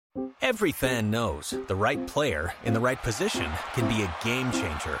Every fan knows the right player in the right position can be a game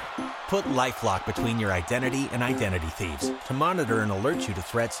changer. Put LifeLock between your identity and identity thieves to monitor and alert you to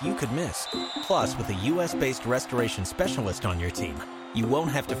threats you could miss. Plus, with a U.S.-based restoration specialist on your team, you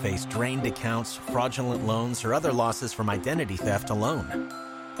won't have to face drained accounts, fraudulent loans, or other losses from identity theft alone.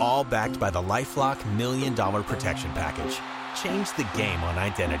 All backed by the LifeLock $1 Million Protection Package. Change the game on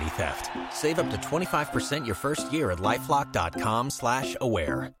identity theft. Save up to 25% your first year at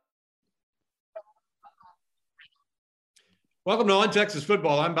LifeLock.com/aware. Welcome to On Texas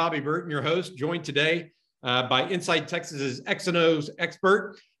Football. I'm Bobby Burton, your host, joined today by Inside Texas's X&O's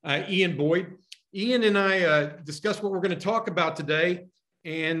expert, Ian Boyd. Ian and I discussed what we're going to talk about today,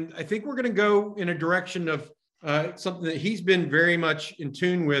 and I think we're going to go in a direction of something that he's been very much in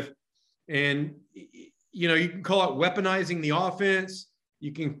tune with. And, you know, you can call it weaponizing the offense.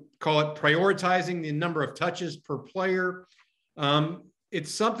 You can call it prioritizing the number of touches per player.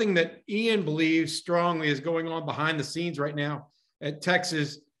 It's something that Ian believes strongly is going on behind the scenes right now at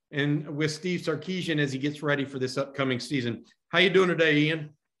Texas and with Steve Sarkisian as he gets ready for this upcoming season. How you doing today,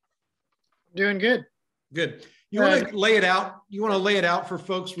 Ian? Doing good. Good. You want to lay it out? You want to lay it out for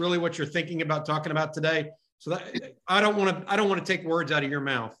folks really what you're thinking about talking about today? So that I don't want to take words out of your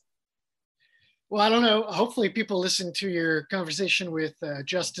mouth. Well, I don't know. Hopefully people listened to your conversation with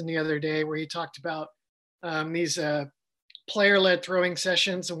Justin the other day where he talked about these player-led throwing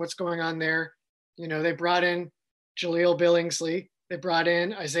sessions and what's going on there. You know, they brought in Jaleel Billingsley. They brought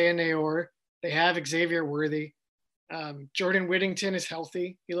in Isaiah Nayor. They have Xavier Worthy. Jordan Whittington is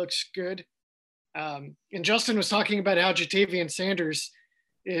healthy. He looks good. And Justin was talking about how Jatavian Sanders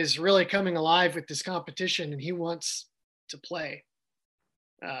is really coming alive with this competition and he wants to play.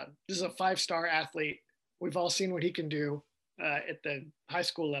 This is a 5-star athlete. We've all seen what he can do at the high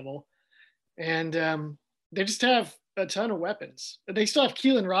school level. And they just have a ton of weapons. They still have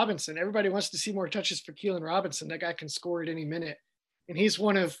Keelan Robinson. Everybody wants to see more touches for Keelan Robinson. That guy can score at any minute. And he's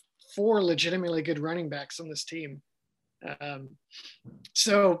one of 4 legitimately good running backs on this team.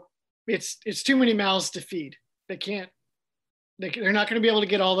 So it's too many mouths to feed. They're not going to be able to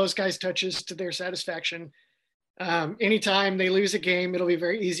get all those guys touches to their satisfaction. Anytime they lose a game, it'll be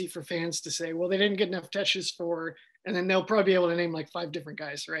very easy for fans to say, well, they didn't get enough touches for, and then they'll probably be able to name like 5 different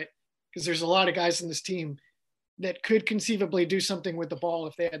guys, right? Because there's a lot of guys in this team that could conceivably do something with the ball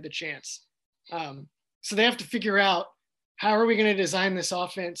if they had the chance. So they have to figure out, how are we going to design this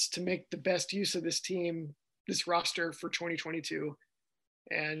offense to make the best use of this team, this roster for 2022?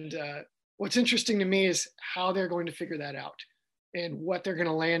 And what's interesting to me is how they're going to figure that out and what they're going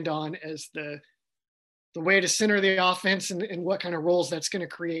to land on as the way to center the offense and what kind of roles that's going to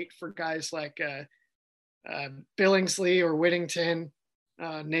create for guys like Billingsley or Whittington,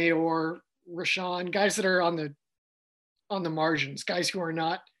 Nayor, Rashawn, guys that are on the margins, guys who are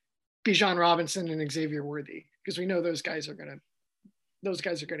not Bijan Robinson and Xavier Worthy, because we know those guys are going to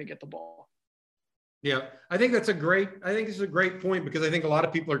get the ball. Yeah, I think this is a great point, because I think a lot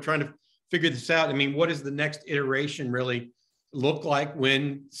of people are trying to figure this out. I mean, what does the next iteration really look like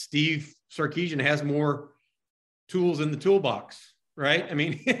when Steve Sarkisian has more tools in the toolbox, right? I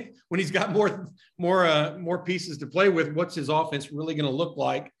mean, when he's got more pieces to play with, what's his offense really going to look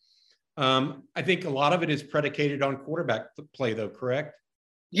like? I think a lot of it is predicated on quarterback play, though, correct?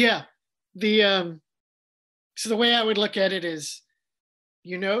 Yeah. So the way I would look at it is,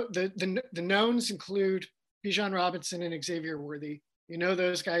 you know, the knowns include Bijan Robinson and Xavier Worthy. You know,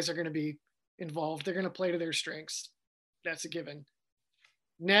 those guys are going to be involved. They're going to play to their strengths. That's a given.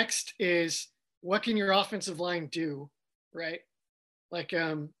 Next is, what can your offensive line do, right? Like,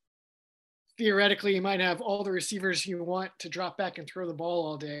 theoretically, you might have all the receivers you want to drop back and throw the ball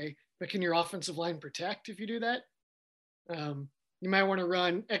all day, but can your offensive line protect if you do that? You might want to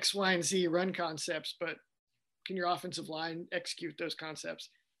run X, Y, and Z run concepts, but can your offensive line execute those concepts,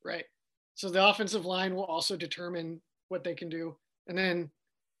 right? So the offensive line will also determine what they can do. And then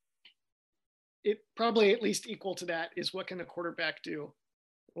it probably at least equal to that is, what can the quarterback do?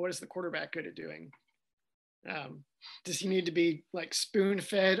 What is the quarterback good at doing? Does he need to be like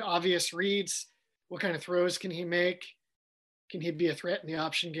spoon-fed obvious reads? What kind of throws can he make? Can he be a threat in the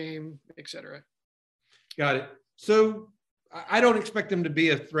option game, et cetera? Got it. So I don't expect him to be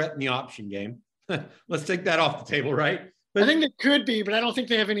a threat in the option game. Let's take that off the table, right? But I think they could be, but I don't think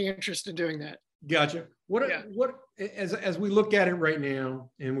they have any interest in doing that. Gotcha. What as we look at it right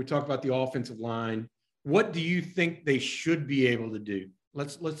now, and we talk about the offensive line, what do you think they should be able to do?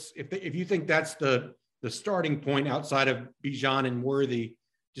 If you think that's the starting point, outside of Bijan and Worthy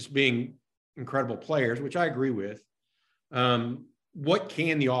just being incredible players, which I agree with, what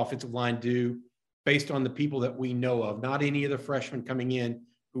can the offensive line do based on the people that we know of? Not any of the freshmen coming in,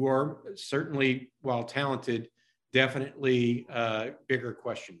 who are certainly, while talented, definitely bigger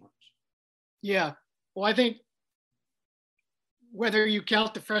question marks. Yeah. Well, I think whether you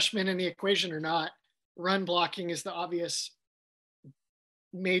count the freshmen in the equation or not, run blocking is the obvious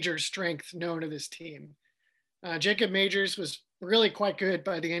major strength known to this team. Jacob Majors was really quite good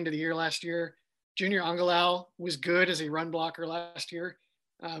by the end of the year last year. Junior Angalau was good as a run blocker last year.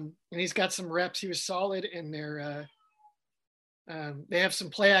 And he's got some reps. He was solid in their, they have some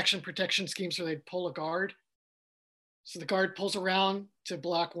play action protection schemes where they'd pull a guard. So the guard pulls around to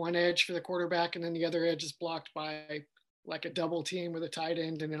block one edge for the quarterback, and then the other edge is blocked by like a double team with a tight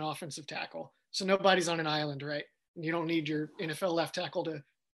end and an offensive tackle. So nobody's on an island, right? And you don't need your NFL left tackle to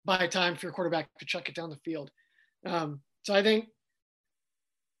buy time for your quarterback to chuck it down the field. So I think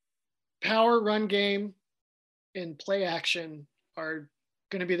power, run game, and play action are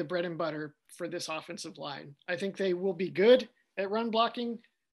going to be the bread and butter for this offensive line. I think they will be good at run blocking.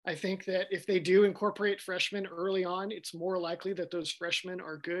 I think that if they do incorporate freshmen early on, it's more likely that those freshmen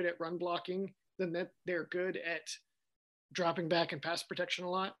are good at run blocking than that they're good at dropping back and pass protection a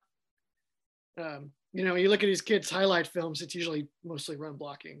lot. You look at these kids' highlight films, it's usually mostly run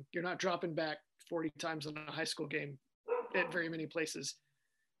blocking. You're not dropping back 40 times in a high school game at very many places.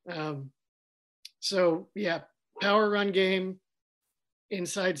 So yeah, power run game,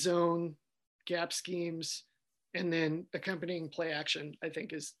 inside zone, gap schemes, and then accompanying play action, I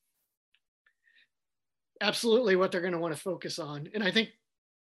think is absolutely what they're going to want to focus on. And I think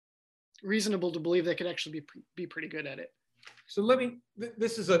reasonable to believe they could actually be pretty good at it. So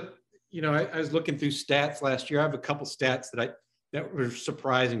this is I was looking through stats last year. I have a couple stats that were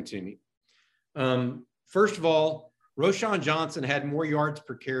surprising to me. First of all, Roschon Johnson had more yards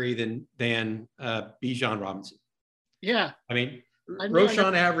per carry than Bijan Robinson. Yeah. I mean,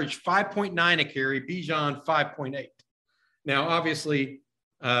 Roschon averaged 5.9 a carry, Bijan 5.8. Now, obviously,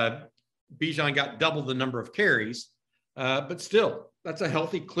 Bijan got double the number of carries, but still, that's a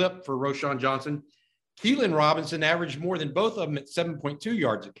healthy clip for Roschon Johnson. Keelan Robinson averaged more than both of them at 7.2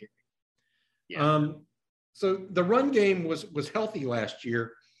 yards a carry. Yeah. So the run game was healthy last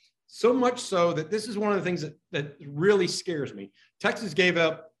year, so much so that this is one of the things that really scares me. Texas gave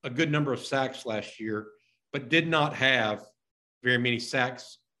up a good number of sacks last year, but did not have very many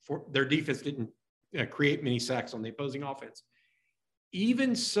sacks. For their defense didn't create many sacks on the opposing offense.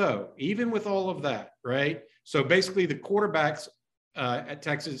 Even so, even with all of that, right? So basically the quarterbacks at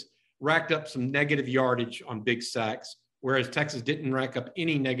Texas racked up some negative yardage on big sacks, whereas Texas didn't rack up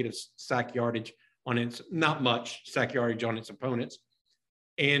any negative sack yardage on its, not much sack yardage on its opponents.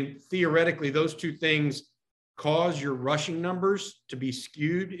 And theoretically, those two things cause your rushing numbers to be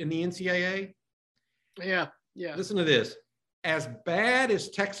skewed in the NCAA. Yeah, yeah. Listen to this. As bad as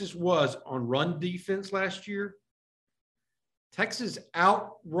Texas was on run defense last year, Texas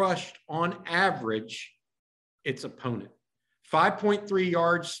outrushed on average its opponent. 5.3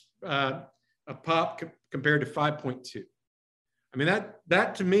 yards a pop compared to 5.2. I mean,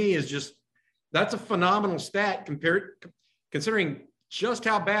 that to me is just, that's a phenomenal stat considering just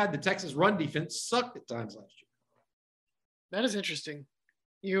how bad the Texas run defense sucked at times last year. That is interesting.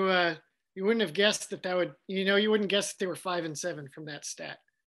 You wouldn't have guessed that would, you wouldn't guess that they were 5-7 from that stat.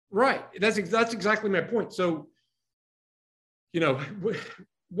 Right. That's exactly my point. So,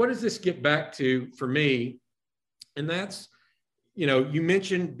 what does this get back to for me? And that's, you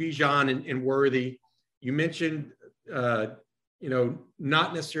mentioned Bijan and Worthy. You mentioned, not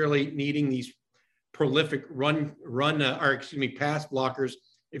necessarily needing these prolific pass blockers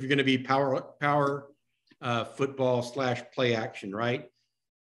if you're going to be power football / play action, right?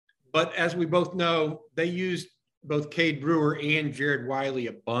 But as we both know, they used both Cade Brewer and Jared Wiley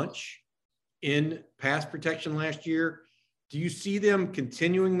a bunch in pass protection last year. Do you see them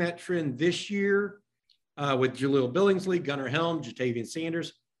continuing that trend this year with Jaleel Billingsley, Gunnar Helm, Jatavian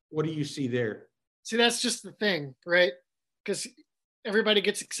Sanders? What do you see there? See, that's just the thing, right? Because everybody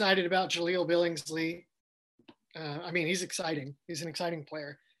gets excited about Jaleel Billingsley. He's exciting. He's an exciting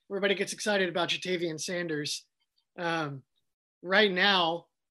player. Everybody gets excited about Jatavian Sanders. Right now,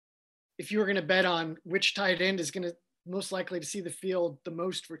 if you were going to bet on which tight end is going to most likely to see the field the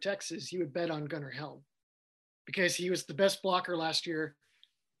most for Texas, you would bet on Gunnar Helm because he was the best blocker last year.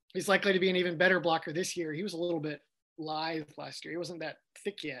 He's likely to be an even better blocker this year. He was a little bit lithe last year. He wasn't that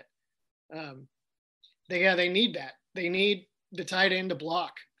thick yet. They need that. They need the tight end to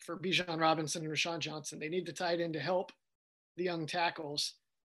block for Bijan Robinson and Roschon Johnson. They need the tight end to help the young tackles.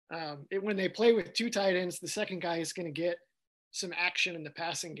 When they play with two tight ends, the second guy is going to get some action in the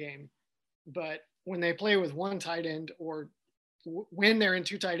passing game. But when they play with one tight end or when they're in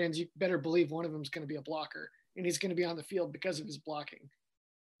two tight ends, you better believe one of them is going to be a blocker and he's going to be on the field because of his blocking.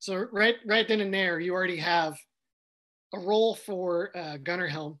 So right then and there, you already have a role for Gunnar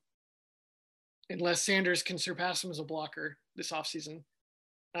Helm, unless Sanders can surpass him as a blocker this offseason.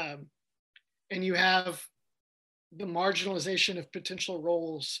 And you have the marginalization of potential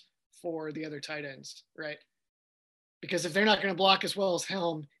roles for the other tight ends, right? Because if they're not going to block as well as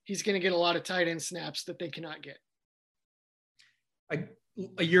Helm, he's going to get a lot of tight end snaps that they cannot get.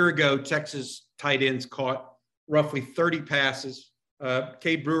 A year ago, Texas tight ends caught roughly 30 passes.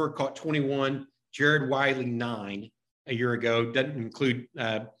 Cade Brewer caught 21, Jared Wiley 9 a year ago. Doesn't include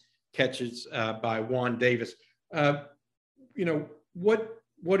catches by Juan Davis. What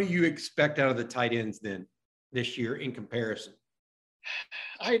do you expect out of the tight ends then this year in comparison?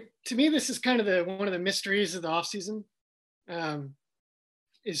 To me, this is kind of one of the mysteries of the offseason,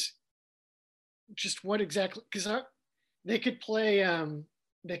 is just what exactly, because they could play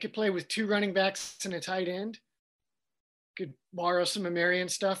with 2 running backs and a tight end, could borrow some of Marion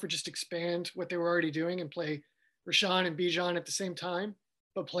stuff or just expand what they were already doing and play Rashawn and Bijan at the same time,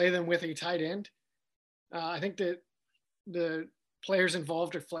 but play them with a tight end. I think that the players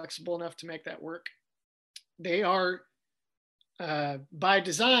involved are flexible enough to make that work. They are, by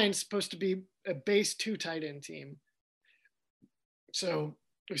design, supposed to be a base 2 tight end team. So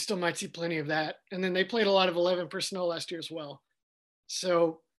we still might see plenty of that. And then they played a lot of 11 personnel last year as well.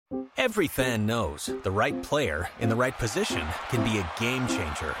 So every fan knows the right player in the right position can be a game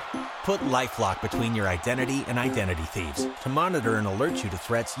changer. Put LifeLock between your identity and identity thieves to monitor and alert you to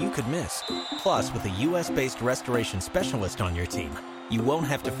threats you could miss. Plus, with a U.S.-based restoration specialist on your team, you won't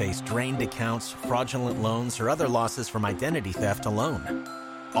have to face drained accounts, fraudulent loans, or other losses from identity theft alone.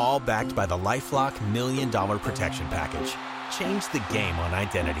 All backed by the LifeLock $1 Million Protection Package. Change the game on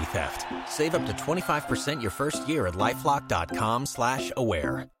identity theft. Save up to 25% your first year at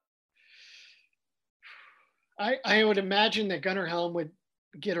LifeLock.com/aware. I would imagine that Gunnar Helm would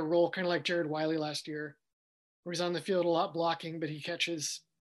get a role kind of like Jared Wiley last year, where he's on the field a lot blocking, but he catches,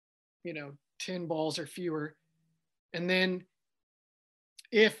 10 balls or fewer. And then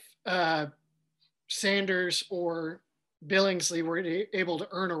if Sanders or Billingsley were able to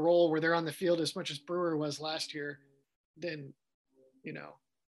earn a role where they're on the field as much as Brewer was last year, then,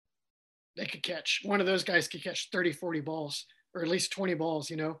 they could catch, one of those guys could catch 30, 40 balls, or at least 20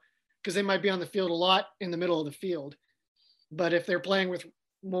 balls, because they might be on the field a lot in the middle of the field. But if they're playing with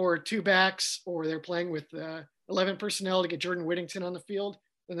more 2 backs, or they're playing with 11 personnel to get Jordan Whittington on the field,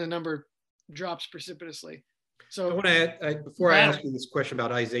 then the number drops precipitously. So I want to add, before I ask you this question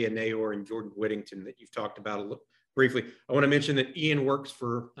about Isaiah Nayor and Jordan Whittington that you've talked about a little briefly, I want to mention that Ian works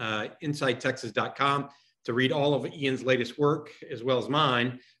for InsideTexas.com. To read all of Ian's latest work, as well as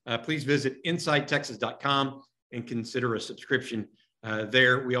mine, please visit InsideTexas.com and consider a subscription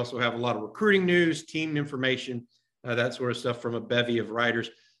there. We also have a lot of recruiting news, team information, that sort of stuff from a bevy of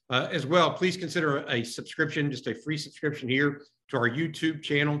writers as well. Please consider a subscription, just a free subscription here to our YouTube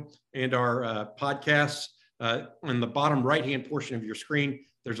channel and our podcasts. On the bottom right-hand portion of your screen,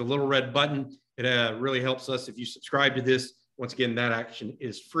 there's a little red button. It really helps us if you subscribe to this. Once again, that action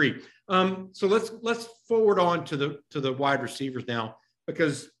is free. So let's forward on to the wide receivers now,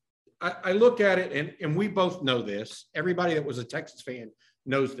 because I look at it, and we both know this. Everybody that was a Texas fan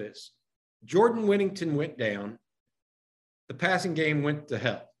knows this. Jordan Whittington went down. The passing game went to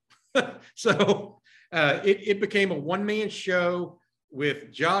hell. So it became a one-man show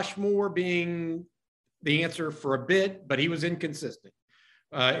with Josh Moore being the answer for a bit, but he was inconsistent.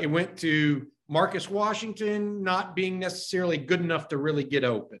 It went to Marcus Washington not being necessarily good enough to really get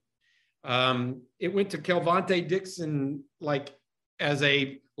open. It went to Kelvontae Dixon as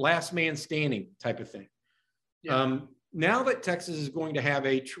a last man standing type of thing. Yeah. Now that Texas is going to have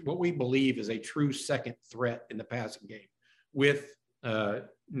what we believe is a true second threat in the passing game with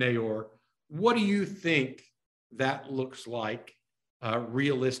Nayor, what do you think that looks like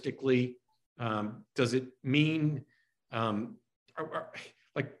realistically? Does it mean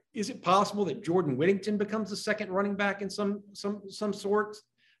is it possible that Jordan Whittington becomes the second running back in some sort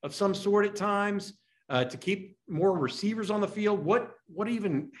at times to keep more receivers on the field? What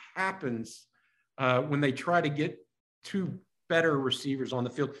even happens when they try to get 2 better receivers on the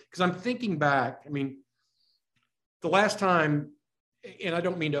field? Because I'm thinking back, the last time, and I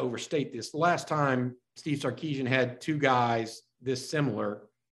don't mean to overstate this, the last time Steve Sarkisian had 2 guys this similar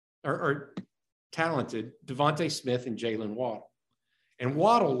or talented, Devontae Smith and Jalen Waddle. And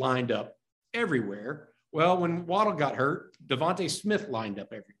Waddle lined up everywhere. Well, when Waddle got hurt, Devontae Smith lined up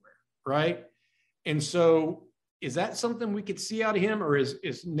everywhere, right? And so is that something we could see out of him, or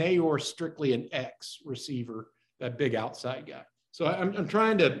is Nayor strictly an X receiver, that big outside guy? So I'm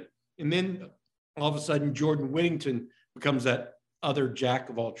trying to, and then all of a sudden Jordan Whittington becomes that other jack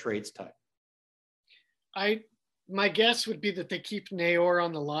of all trades type? My guess would be that they keep Nayor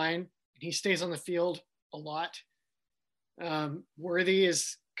on the line. He stays on the field a lot. Worthy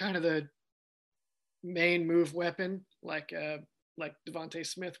is kind of the main move weapon, like Devontae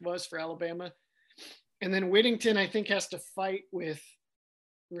Smith was for Alabama. And then Whittington, I think, has to fight with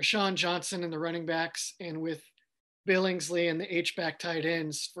Rashawn Johnson and the running backs and with Billingsley and the H-back tight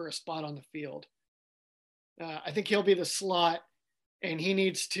ends for a spot on the field. I think he'll be the slot, and he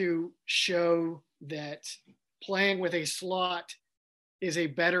needs to show that playing with a slot is a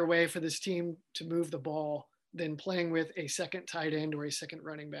better way for this team to move the ball than playing with a second tight end or a second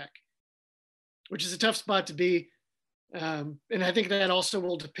running back, which is a tough spot to be. And I think that also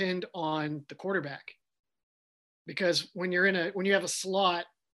will depend on the quarterback, because when you have a slot,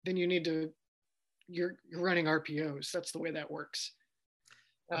 then you're running RPOs. That's the way that works.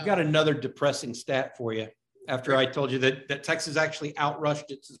 I've got another depressing stat for you. After I told you that Texas actually outrushed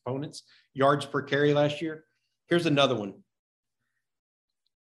its opponents yards per carry last year, here's another one.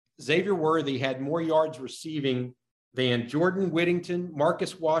 Xavier Worthy had more yards receiving than Jordan Whittington,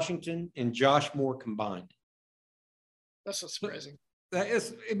 Marcus Washington, and Josh Moore combined. That's not surprising.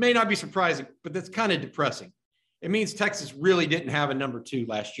 It may not be surprising, but that's kind of depressing. It means Texas really didn't have a number 2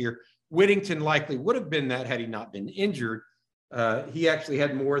 last year. Whittington likely would have been that had he not been injured. He actually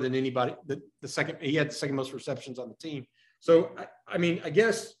had more than anybody. He had the second most receptions on the team. So, I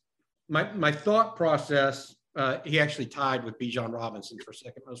guess my thought process, he actually tied with Bijan Robinson for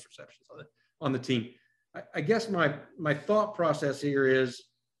second most receptions on the team. I guess my thought process here is,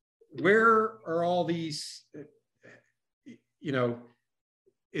 where are all these,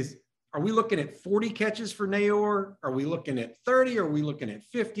 are we looking at 40 catches for Nayor? Are we looking at 30? Are we looking at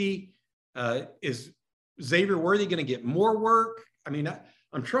 50? Is Xavier Worthy going to get more work?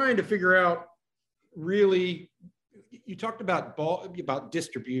 I'm trying to figure out, really, you talked about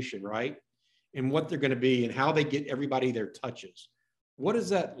distribution, right? And what they're going to be and how they get everybody their touches. What does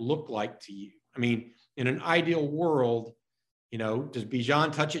that look like to you? In an ideal world, does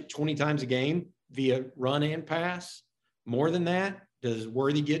Bijan touch it 20 times a game via run and pass? More than that? Does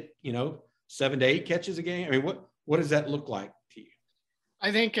Worthy get, 7 to 8 catches a game? What does that look like to you?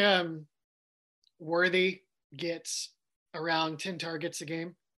 I think Worthy gets around 10 targets a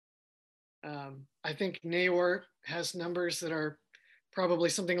game. I think Nayor has numbers that are probably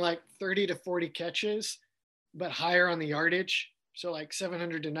something like 30 to 40 catches, but higher on the yardage. So like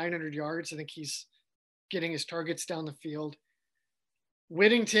 700 to 900 yards. I think he's getting his targets down the field.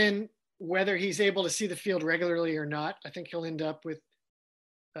 Whittington, whether he's able to see the field regularly or not, I think he'll end up with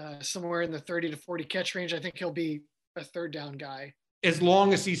somewhere in the 30 to 40 catch range. I think he'll be a third down guy. As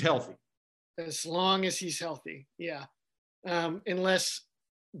long as he's healthy. As long as he's healthy, yeah. Unless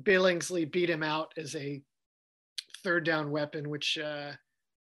Billingsley beat him out as a third down weapon, which I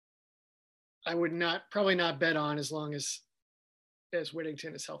would probably not bet on as long as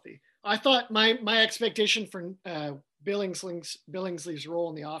Whittington is healthy. I thought my expectation for Billingsley's role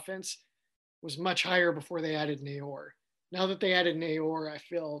in the offense was much higher before they added Nayor. Now that they added Nayor, I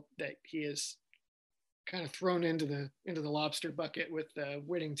feel that he is kind of thrown into the lobster bucket with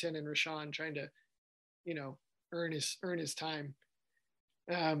Whittington and Rashawn trying to, earn his time.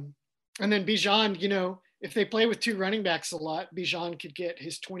 And then Bijan, if they play with 2 running backs a lot, Bijan could get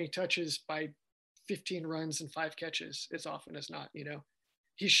his 20 touches by 15 runs and 5 catches as often as not.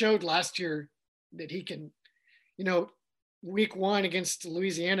 He showed last year that he can, week 1 against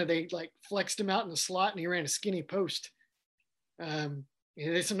Louisiana, they like flexed him out in the slot and he ran a skinny post.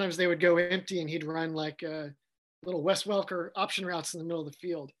 Sometimes they would go empty and he'd run like little Wes Welker option routes in the middle of the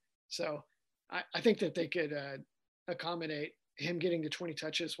field. So I think that they could accommodate him getting to 20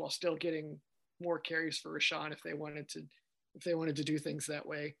 touches while still getting more carries for Rashawn if they wanted to do things that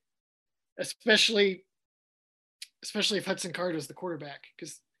way, especially if Hudson Card was the quarterback,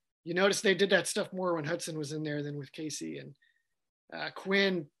 because you notice they did that stuff more when Hudson was in there than with Casey. And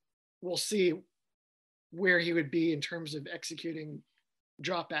Quinn, we'll see where he would be in terms of executing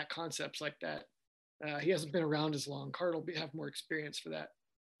drop back concepts like that. He hasn't been around as long. Card will have more experience for that.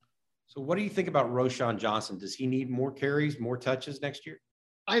 So what do you think about Roschon Johnson? Does he need more carries, more touches next year?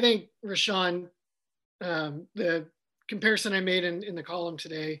 I think Rashawn, the comparison I made in the column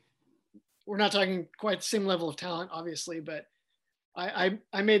today, we're not talking quite the same level of talent, obviously, but I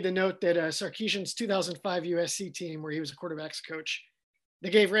made the note that Sarkisian's 2005 USC team, where he was a quarterback's coach, they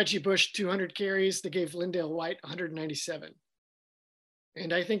gave Reggie Bush 200 carries. They gave Lindale White 197.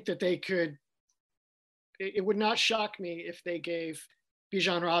 And I think that they could, it would not shock me if they gave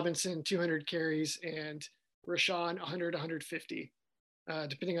Bijan Robinson 200 carries and Rashawn 100, 150,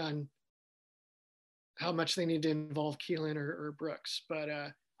 depending on how much they need to involve Keelan or Brooks. But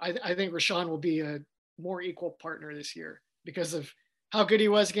I think Rashawn will be a more equal partner this year because of how good he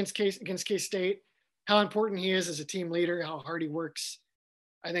was against K-State, how important he is as a team leader, how hard he works.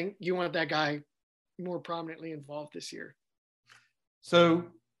 I think you want that guy more prominently involved this year. So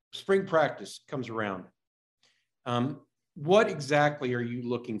spring practice comes around. What exactly are you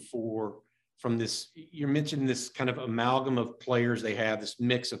looking for from this? You mentioned this kind of amalgam of players they have, this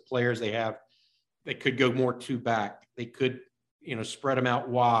mix of players they have. They could go more two back. They could, spread them out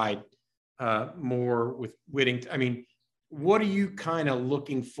wide more with Whittington. I mean, what are you kind of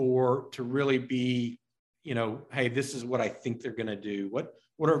looking for to really be, hey, this is what I think they're going to do?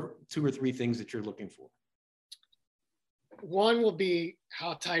 What are 2 or 3 things that you're looking for? One will be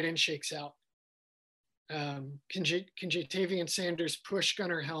how tight end shakes out. Can Jatavian Sanders push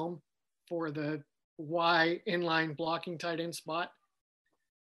Gunnar Helm for the Y inline blocking tight end spot?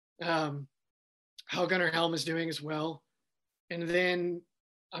 How Gunnar Helm is doing as well. And then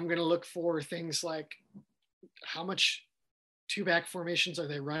I'm going to look for things like how much 2-back formations are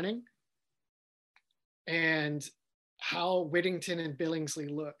they running and how Whittington and Billingsley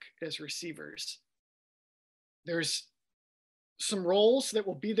look as receivers. There's some roles that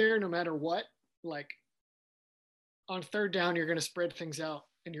will be there no matter what. Like on 3rd down, you're going to spread things out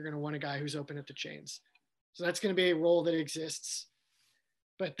and you're going to want a guy who's open at the chains. So that's going to be a role that exists.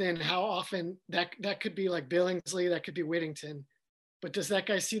 But then how often that could be like Billingsley, that could be Whittington. But does that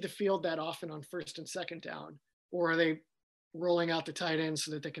guy see the field that often on 1st and 2nd down? Or are they rolling out the tight end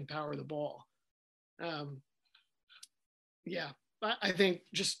so that they can power the ball? I think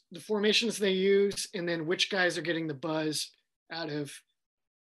just the formations they use and then which guys are getting the buzz out of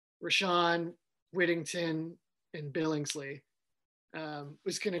Rashawn, Whittington, and Billingsley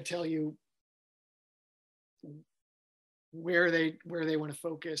was going to tell you where they want to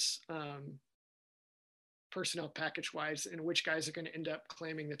focus personnel package wise and which guys are going to end up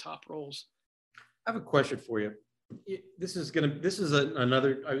claiming the top roles. I have a question for you. This is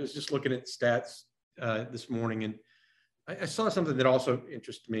another, I was just looking at stats this morning and I saw something that also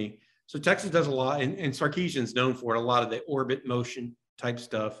interested me. So Texas does a lot, and Sarkisian's known for it, a lot of the orbit motion type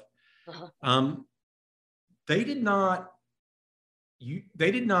stuff. Uh-huh. They did not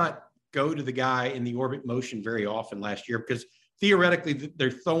go to the guy in the orbit motion very often last year because theoretically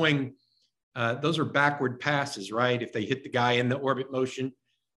they're throwing, those are backward passes, right? If they hit the guy in the orbit motion.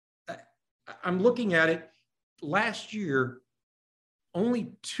 I'm looking at it last year,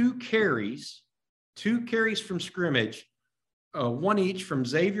 only 2 carries from scrimmage, 1 each from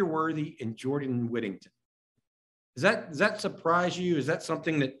Xavier Worthy and Jordan Whittington. Does that surprise you? Is that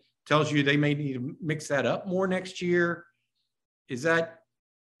something that tells you they may need to mix that up more next year? Is that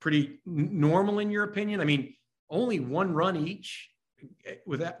pretty normal in your opinion? I mean, only 1 run each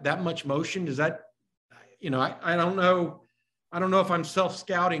with that much motion. Does that, I don't know. I don't know if I'm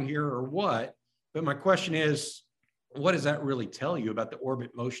self-scouting here or what, but my question is, what does that really tell you about the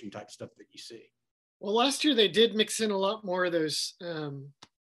orbit motion type stuff that you see? Well, last year they did mix in a lot more of those,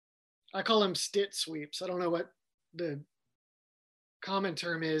 I call them Stitt sweeps. I don't know what the common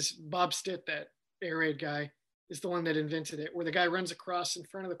term is. Bob Stitt, that air raid guy, is the one that invented it, where the guy runs across in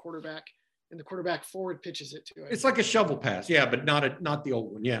front of the quarterback and the quarterback forward pitches it to him. It's like a shovel pass. Yeah, but not the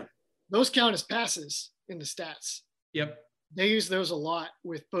old one. Yeah. Those count as passes in the stats. Yep. They use those a lot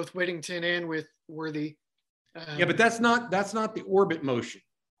with both Whittington and with Worthy. Yeah, but that's not the orbit motion.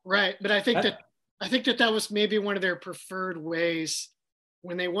 Right. But I think that was maybe one of their preferred ways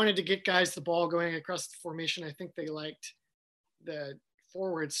when they wanted to get guys the ball going across the formation. I think they liked the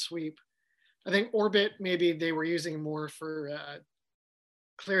forward sweep. I think orbit, maybe they were using more for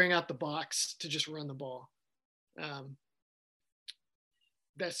clearing out the box to just run the ball.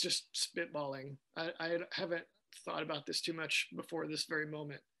 That's just spitballing. I haven't thought about this too much before this very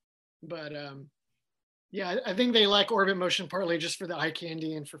moment, but yeah, I think they like orbit motion partly just for the eye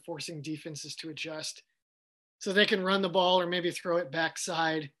candy and for forcing defenses to adjust so they can run the ball or maybe throw it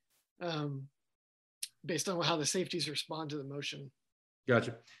backside based on how the safeties respond to the motion.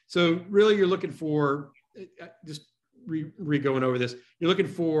 Gotcha. So really you're looking for, just going over this, you're looking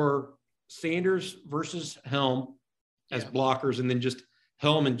for Sanders versus Helm as blockers, and then just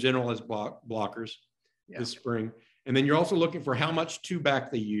Helm in general as blockers this spring. And then you're also looking for how much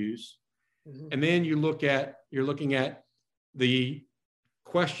 2-back they use. Mm-hmm. And then you're looking at the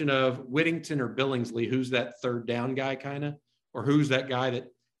question of Whittington or Billingsley, who's that 3rd down guy kind of, or who's that guy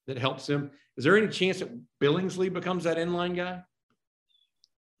that helps him. Is there any chance that Billingsley becomes that inline guy?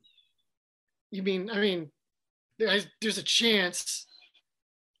 I mean, there's a chance.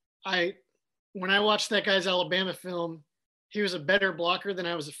 When I watched that guy's Alabama film, he was a better blocker than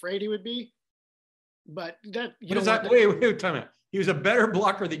I was afraid he would be. But that what does that? Wait, time out. He was a better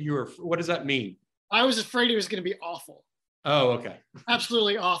blocker than you were. What does that mean? I was afraid he was going to be awful. Oh, okay.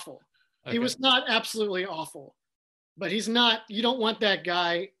 Absolutely awful. Okay. He was not absolutely awful, but he's not. You don't want that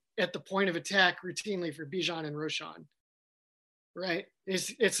guy at the point of attack routinely for Bijan and Roschon, right?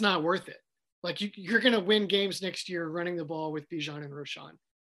 It's not worth it. Like you're going to win games next year running the ball with Bijan and Roschon.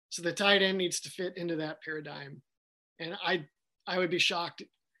 So the tight end needs to fit into that paradigm. And I would be shocked,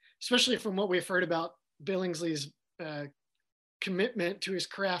 especially from what we've heard about Billingsley's commitment to his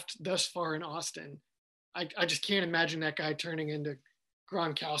craft thus far in Austin. I just can't imagine that guy turning into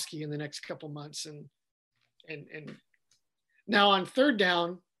Gronkowski in the next couple months. And now on third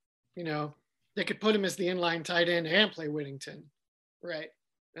down, you know, they could put him as the inline tight end and play Whittington, right?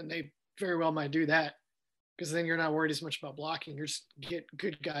 And they very well might do that, because then you're not worried as much about blocking. You're just get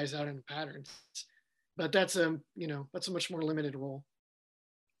good guys out in the patterns. But that's a much more limited role.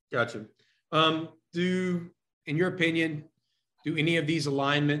 Gotcha. In your opinion, do any of these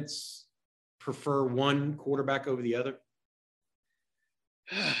alignments prefer one quarterback over the other?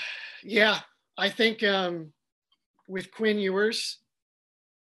 Yeah, I think with Quinn Ewers,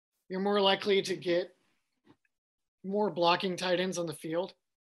 you're more likely to get more blocking tight ends on the field,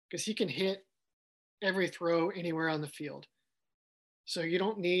 because he can hit every throw anywhere on the field. So you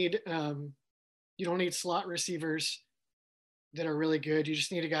don't need slot receivers that are really good. You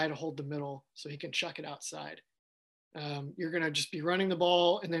just need a guy to hold the middle so he can chuck it outside. You're going to just be running the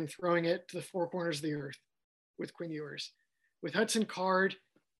ball and then throwing it to the four corners of the earth with Quinn Ewers. With Hudson Card,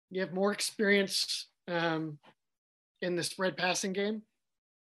 you have more experience in the spread passing game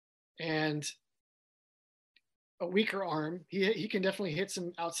and a weaker arm. He can definitely hit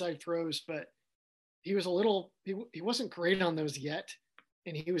some outside throws, but he wasn't great on those yet.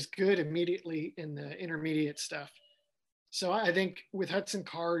 And he was good immediately in the intermediate stuff. So I think with Hudson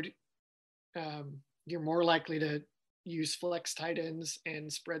Card, you're more likely to use flex tight ends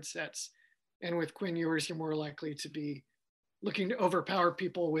and spread sets. And with Quinn Ewers, you're more likely to be looking to overpower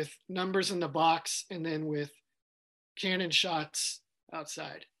people with numbers in the box and then with cannon shots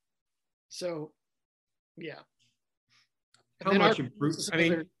outside. So, yeah. How much improvement? I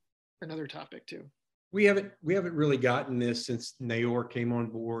mean, another topic too. We haven't really gotten this since Nayor came on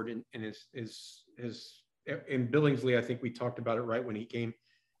board, and Billingsley, I think we talked about it right when he came.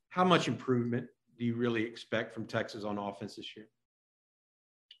 How much improvement do you really expect from Texas on offense this year?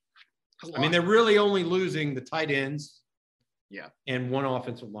 I mean, they're really only losing the tight ends, yeah, and one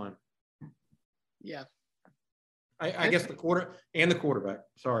offensive line. Yeah, I guess the quarterback.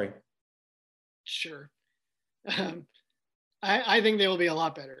 Sorry. Sure. I think they will be a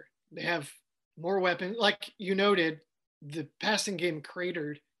lot better. They have more weapons. Like you noted, the passing game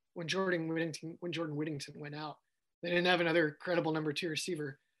cratered when Jordan Whittington went out. They didn't have another credible number 2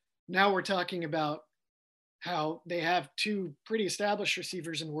 receiver. Now we're talking about how they have 2 pretty established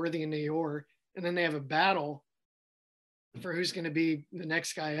receivers in Worthy and Nayor, and then they have a battle for who's going to be the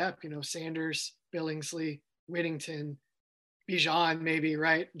next guy up. You know, Sanders, Billingsley, Whittington, Bijan, maybe,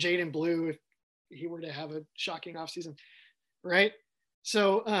 right? Jaden Blue, if he were to have a shocking offseason, right?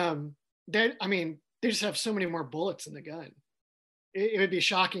 So they just have so many more bullets in the gun. It would be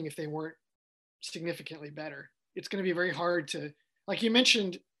shocking if they weren't significantly better. It's going to be very hard to, like you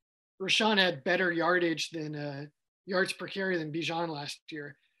mentioned, Roschon had better yardage than yards per carry than Bijan last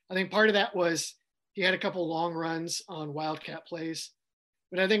year. I think part of that was he had a couple long runs on wildcat plays.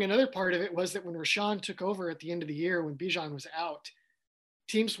 But I think another part of it was that when Roschon took over at the end of the year, when Bijan was out,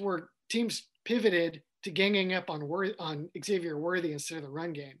 teams pivoted to ganging up on Xavier Worthy instead of the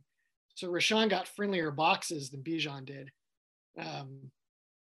run game. So Roschon got friendlier boxes than Bijan did.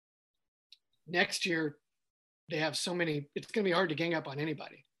 Next year, they have so many, it's going to be hard to gang up on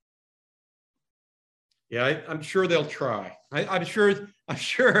anybody. Yeah, I'm sure they'll try. I'm sure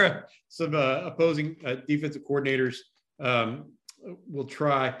some opposing defensive coordinators will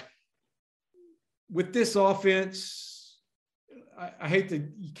try. With this offense, I hate to,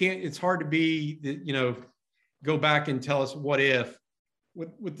 it's hard to be, go back and tell us what if.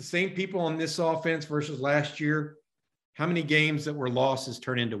 With the same people on this offense versus last year, how many games that were losses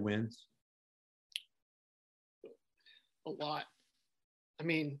turn into wins? A lot.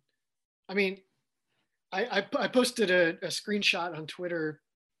 I posted a screenshot on Twitter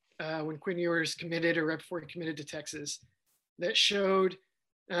when Quinn Ewers committed, or right before he committed to Texas, that showed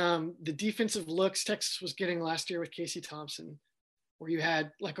the defensive looks Texas was getting last year with Casey Thompson, where you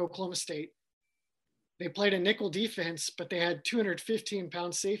had, like Oklahoma State, they played a nickel defense, but they had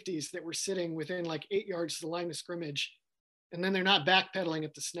 215-pound safeties that were sitting within like 8 yards of the line of scrimmage, and then they're not backpedaling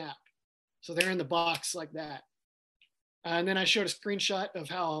at the snap. So they're in the box like that. And then I showed a screenshot of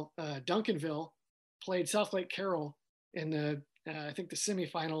how Duncanville played South Lake Carroll in the I think the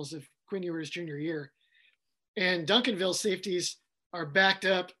semifinals of Quinn Ewers' junior year, and Duncanville safeties are backed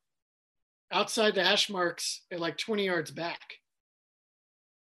up outside the hash marks at like 20 yards back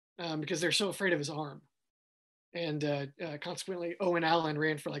because they're so afraid of his arm. And consequently, Owen Allen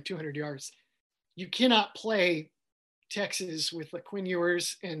ran for like 200 yards. You cannot play Texas with like Quinn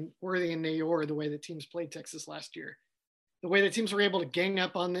Ewers and Worthy and Nayor the way that teams played Texas last year. The way that teams were able to gang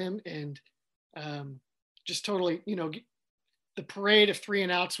up on them and just totally, the parade of 3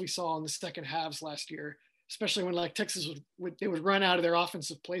 and outs we saw in the second halves last year, especially when like Texas would run out of their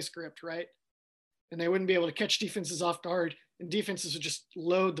offensive play script, right? And they wouldn't be able to catch defenses off guard, and defenses would just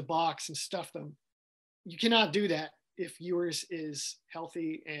load the box and stuff them. You cannot do that if Ewers is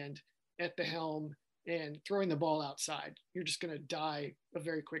healthy and at the helm and throwing the ball outside. You're just going to die a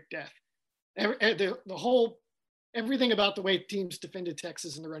very quick death. Everything about the way teams defended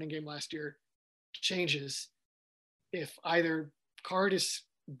Texas in the running game last year changes if either Card is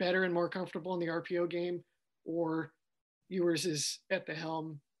better and more comfortable in the RPO game, or Ewers is at the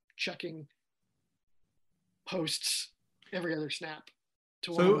helm chucking posts every other snap.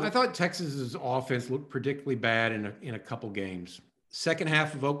 So I thought Texas's offense looked particularly bad in a couple games. Second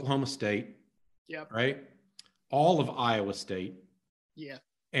half of Oklahoma State. Yep. Right? All of Iowa State. Yeah.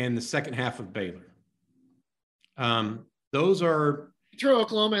 And the second half of Baylor. Those are – throw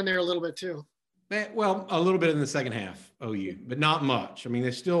Oklahoma in there a little bit too. Well, a little bit in the second half, OU, but not much. I mean,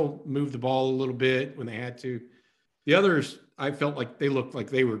 they still moved the ball a little bit when they had to. The others, I felt like they looked like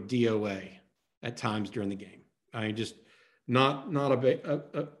they were DOA at times during the game. I mean, just not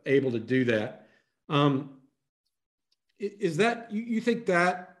able to do that. Is that you think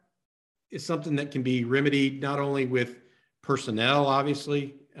that is something that can be remedied not only with personnel,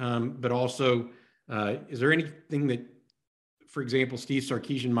 obviously, but also is there anything that, for example, Steve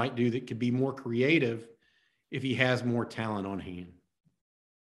Sarkisian might do that could be more creative if he has more talent on hand?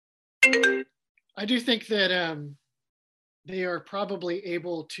 I do think that they are probably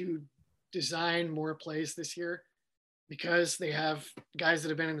able to design more plays this year because they have guys that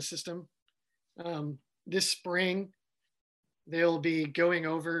have been in the system. This spring, they'll be going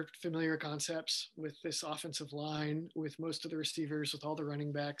over familiar concepts with this offensive line, with most of the receivers, with all the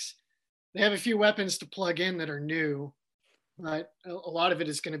running backs. They have a few weapons to plug in that are new, but a lot of it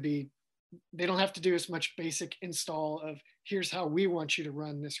is going to be, they don't have to do as much basic install of here's how we want you to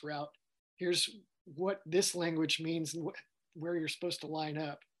run this route. Here's what this language means and where you're supposed to line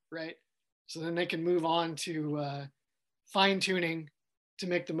up, right? So then they can move on to fine tuning to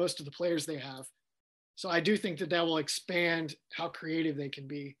make the most of the players they have. So I do think that will expand how creative they can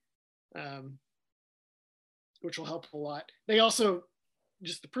be, which will help a lot. They also,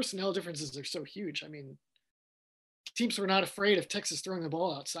 just the personnel differences are so huge. I mean, teams were not afraid of Texas throwing the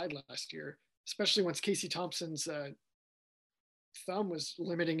ball outside last year, especially once Casey Thompson's thumb was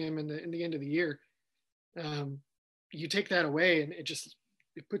limiting him in the end of the year. You take that away and it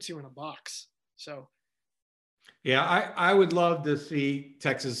puts you in a box. So. Yeah, I would love to see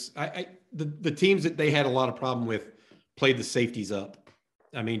Texas. The teams that they had a lot of problem with played the safeties up.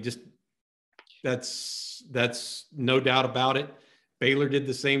 I mean, just that's no doubt about it. Baylor did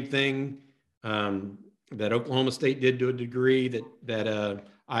the same thing that Oklahoma State did to a degree, that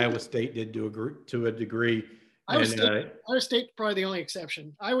Iowa State did to a degree. Iowa State probably the only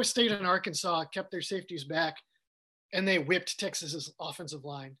exception. Iowa State and Arkansas kept their safeties back, and they whipped Texas's offensive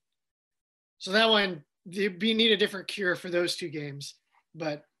line. So that one, you need a different cure for those two games.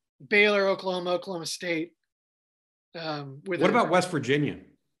 But Baylor, Oklahoma State. What about West Virginia?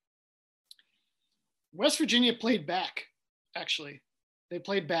 West Virginia played back, actually. They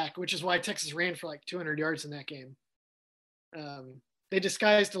played back, which is why Texas ran for like 200 yards in that game. They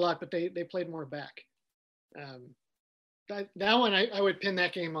disguised a lot, but they played more back. That one, I would pin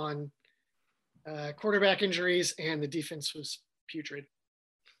that game on quarterback injuries, and the defense was putrid.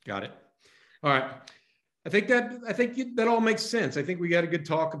 Got it. All right. I think that all makes sense. I think we got a good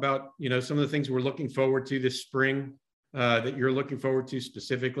talk about, some of the things we're looking forward to this spring that you're looking forward to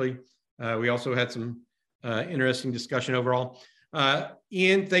specifically. We also had some interesting discussion overall.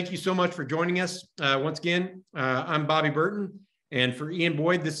 Ian, thank you so much for joining us. Once again, I'm Bobby Burton, and for Ian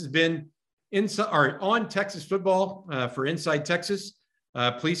Boyd, this has been on Texas football for Inside Texas.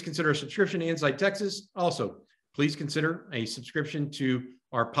 Please consider a subscription to Inside Texas. Also, please consider a subscription to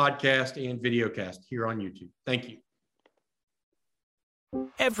our podcast and videocast here on YouTube. Thank you.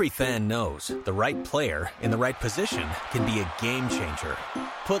 Every fan knows the right player in the right position can be a game changer.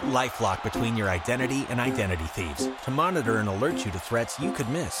 Put LifeLock between your identity and identity thieves to monitor and alert you to threats you could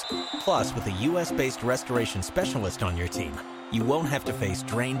miss. Plus, with a U.S.-based restoration specialist on your team, you won't have to face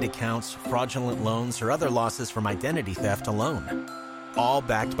drained accounts, fraudulent loans, or other losses from identity theft alone. All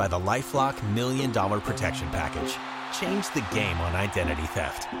backed by the LifeLock $1 Million Protection Package. Change the game on identity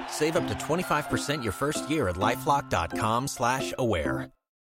theft. Save up to 25% your first year at LifeLock.com/aware.